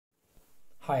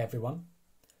Hi everyone.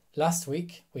 Last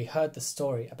week we heard the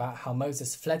story about how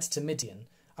Moses fled to Midian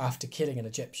after killing an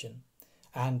Egyptian,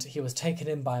 and he was taken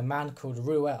in by a man called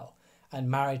Reuel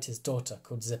and married his daughter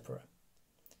called Zipporah.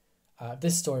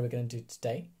 This story we're going to do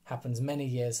today happens many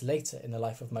years later in the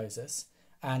life of Moses,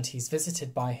 and he's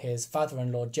visited by his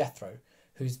father-in-law Jethro,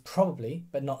 who's probably,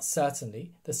 but not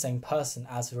certainly, the same person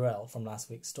as Reuel from last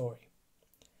week's story.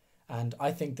 And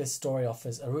I think this story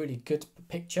offers a really good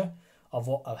picture of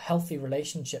what a healthy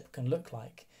relationship can look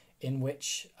like, in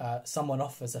which someone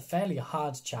offers a fairly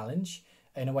hard challenge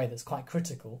in a way that's quite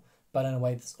critical, but in a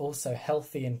way that's also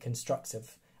healthy and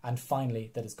constructive, and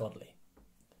finally that is godly.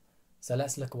 So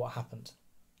let's look at what happened.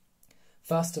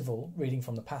 First of all, reading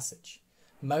from the passage,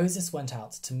 Moses went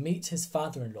out to meet his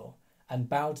father-in-law and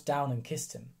bowed down and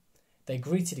kissed him. They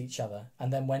greeted each other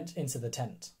and then went into the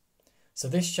tent. So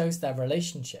this shows their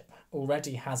relationship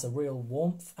already has a real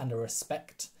warmth and a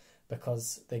respect,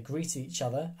 because they greet each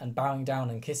other, and bowing down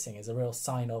and kissing is a real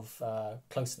sign of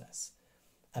closeness.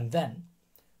 And then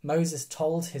Moses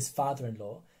told his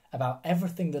father-in-law about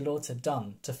everything the Lord had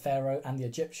done to Pharaoh and the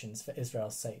Egyptians for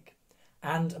Israel's sake,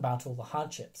 and about all the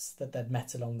hardships that they'd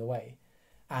met along the way,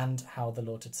 and how the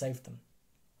Lord had saved them.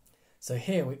 So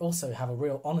here we also have a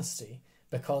real honesty,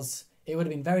 because it would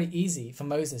have been very easy for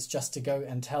Moses just to go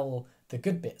and tell the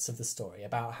good bits of the story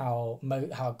about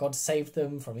how God saved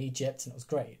them from Egypt and it was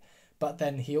great. But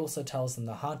then he also tells them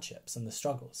the hardships and the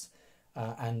struggles.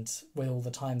 And with all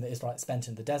the time that Israelites spent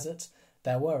in the desert,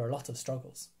 there were a lot of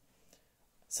struggles.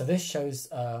 So this shows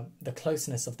the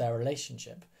closeness of their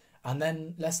relationship. And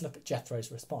then let's look at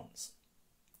Jethro's response.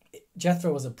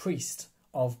 Jethro was a priest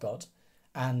of God,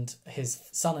 and his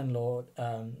son-in-law,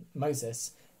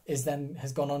 Moses,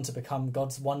 has gone on to become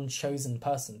God's one chosen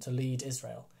person to lead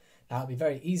Israel. Now, it'd be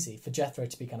very easy for Jethro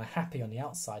to be kind of happy on the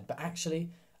outside, but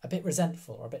actually a bit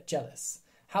resentful or a bit jealous.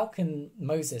 How can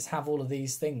Moses have all of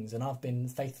these things and I've been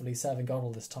faithfully serving God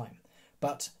all this time?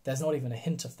 But there's not even a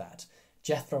hint of that.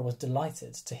 Jethro was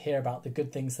delighted to hear about the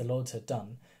good things the Lord had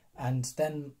done. And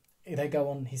then they go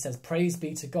on, he says, "Praise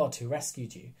be to God who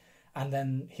rescued you." And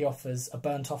then he offers a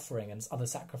burnt offering and other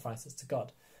sacrifices to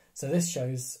God. So this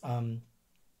shows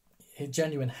his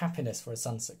genuine happiness for his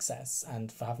son's success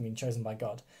and for having been chosen by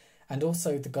God. And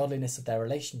also the godliness of their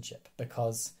relationship,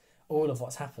 because all of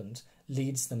what's happened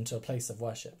leads them to a place of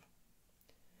worship.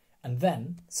 And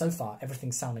then, so far,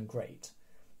 everything's sounding great.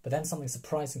 But then something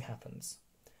surprising happens.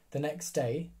 The next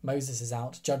day, Moses is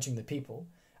out judging the people,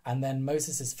 and then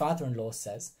Moses' father-in-law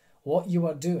says, "What you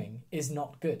are doing is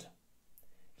not good.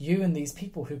 You and these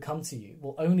people who come to you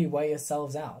will only wear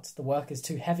yourselves out. The work is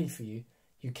too heavy for you.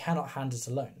 You cannot handle it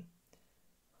alone."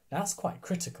 Now, that's quite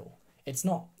critical. It's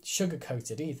not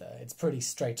sugar-coated either. It's pretty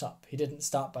straight up. He didn't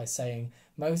start by saying,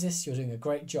 "Moses, you're doing a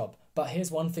great job, but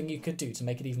here's one thing you could do to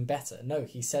make it even better." No,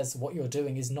 he says what you're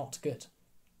doing is not good.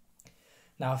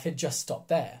 Now, if he'd just stopped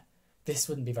there, this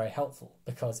wouldn't be very helpful,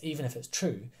 because even if it's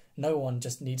true, no one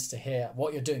just needs to hear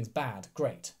what you're doing is bad,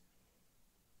 great.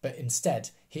 But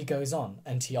instead, he goes on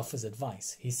and he offers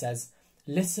advice. He says,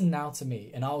 "Listen now to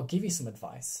me, and I'll give you some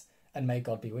advice, and may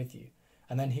God be with you."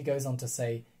 And then he goes on to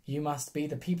say, "You must be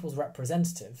the people's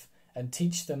representative and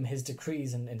teach them his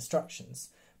decrees and instructions,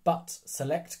 but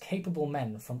select capable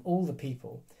men from all the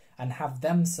people and have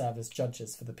them serve as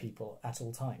judges for the people at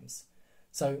all times."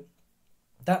 So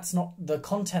that's not the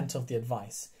content of the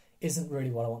advice, isn't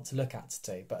really what I want to look at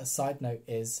today. But a side note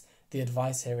is the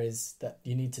advice here is that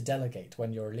you need to delegate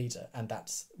when you're a leader, and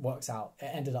that works out.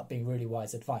 It ended up being really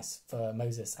wise advice for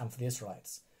Moses and for the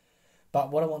Israelites.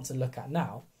 But what I want to look at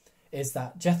now is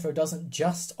that Jethro doesn't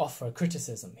just offer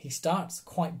criticism. He starts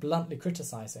quite bluntly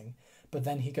criticising, but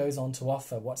then he goes on to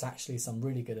offer what's actually some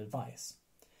really good advice.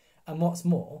 And what's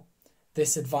more,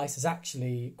 this advice is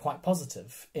actually quite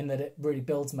positive in that it really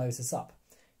builds Moses up.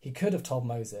 He could have told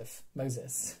Moses,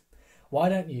 "Why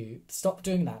don't you stop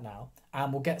doing that now,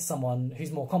 and we'll get someone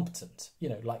who's more competent,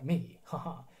 like me,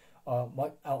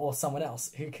 or someone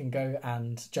else who can go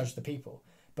and judge the people."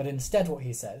 But instead what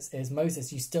he says is,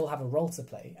 "Moses, you still have a role to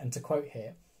play." And to quote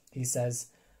here, he says,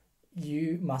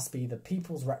 "You must be the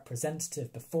people's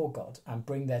representative before God and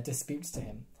bring their disputes to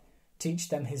him. Teach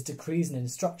them his decrees and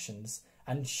instructions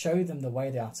and show them the way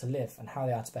they are to live and how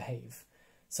they are to behave."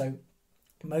 So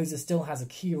Moses still has a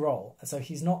key role. So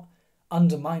he's not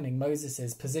undermining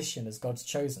Moses' position as God's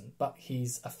chosen, but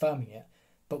he's affirming it,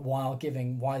 but while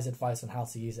giving wise advice on how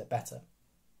to use it better.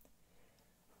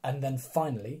 And then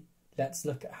finally, let's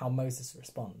look at how Moses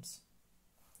responds.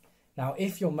 Now,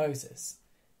 if you're Moses,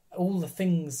 all the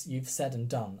things you've said and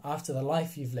done, after the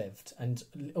life you've lived, and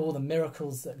all the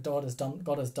miracles that God has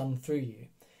done through you,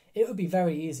 it would be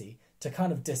very easy to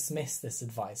kind of dismiss this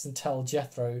advice and tell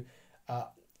Jethro,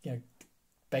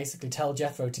 basically tell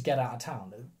Jethro to get out of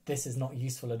town. This is not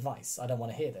useful advice. I don't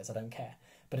want to hear this. I don't care.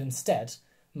 But instead,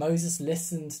 Moses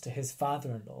listened to his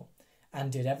father-in-law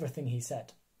and did everything he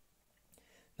said.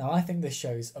 Now, I think this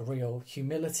shows a real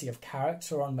humility of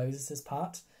character on Moses'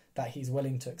 part, that he's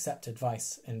willing to accept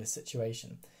advice in this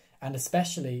situation, and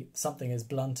especially something as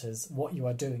blunt as what you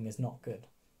are doing is not good.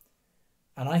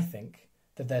 And I think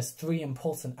that there's three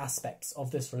important aspects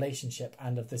of this relationship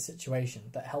and of this situation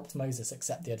that helped Moses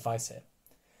accept the advice here.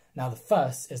 Now, the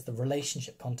first is the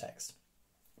relationship context.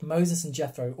 Moses and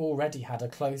Jethro already had a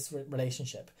close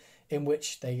relationship in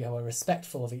which they were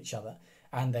respectful of each other,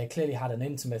 and they clearly had an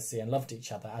intimacy and loved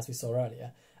each other, as we saw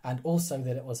earlier, and also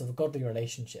that it was a godly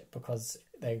relationship because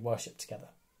they worshipped together.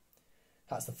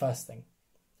 That's the first thing.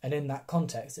 And in that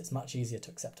context, it's much easier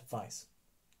to accept advice.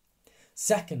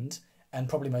 Second, and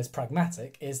probably most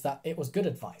pragmatic, is that it was good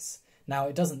advice. Now,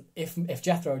 it doesn't. If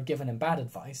Jethro had given him bad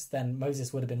advice, then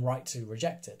Moses would have been right to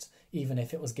reject it, even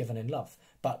if it was given in love.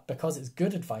 But because it's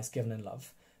good advice given in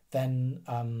love, then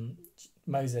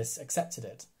Moses accepted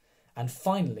it. And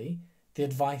finally, the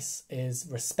advice is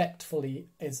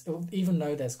even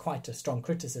though there's quite a strong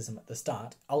criticism at the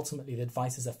start, ultimately the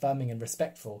advice is affirming and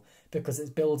respectful because it's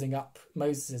building up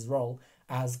Moses' role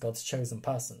as God's chosen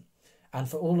person. And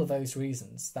for all of those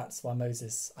reasons, that's why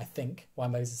Moses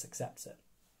accepts it.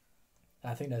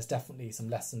 And I think there's definitely some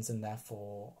lessons in there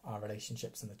for our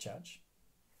relationships in the church.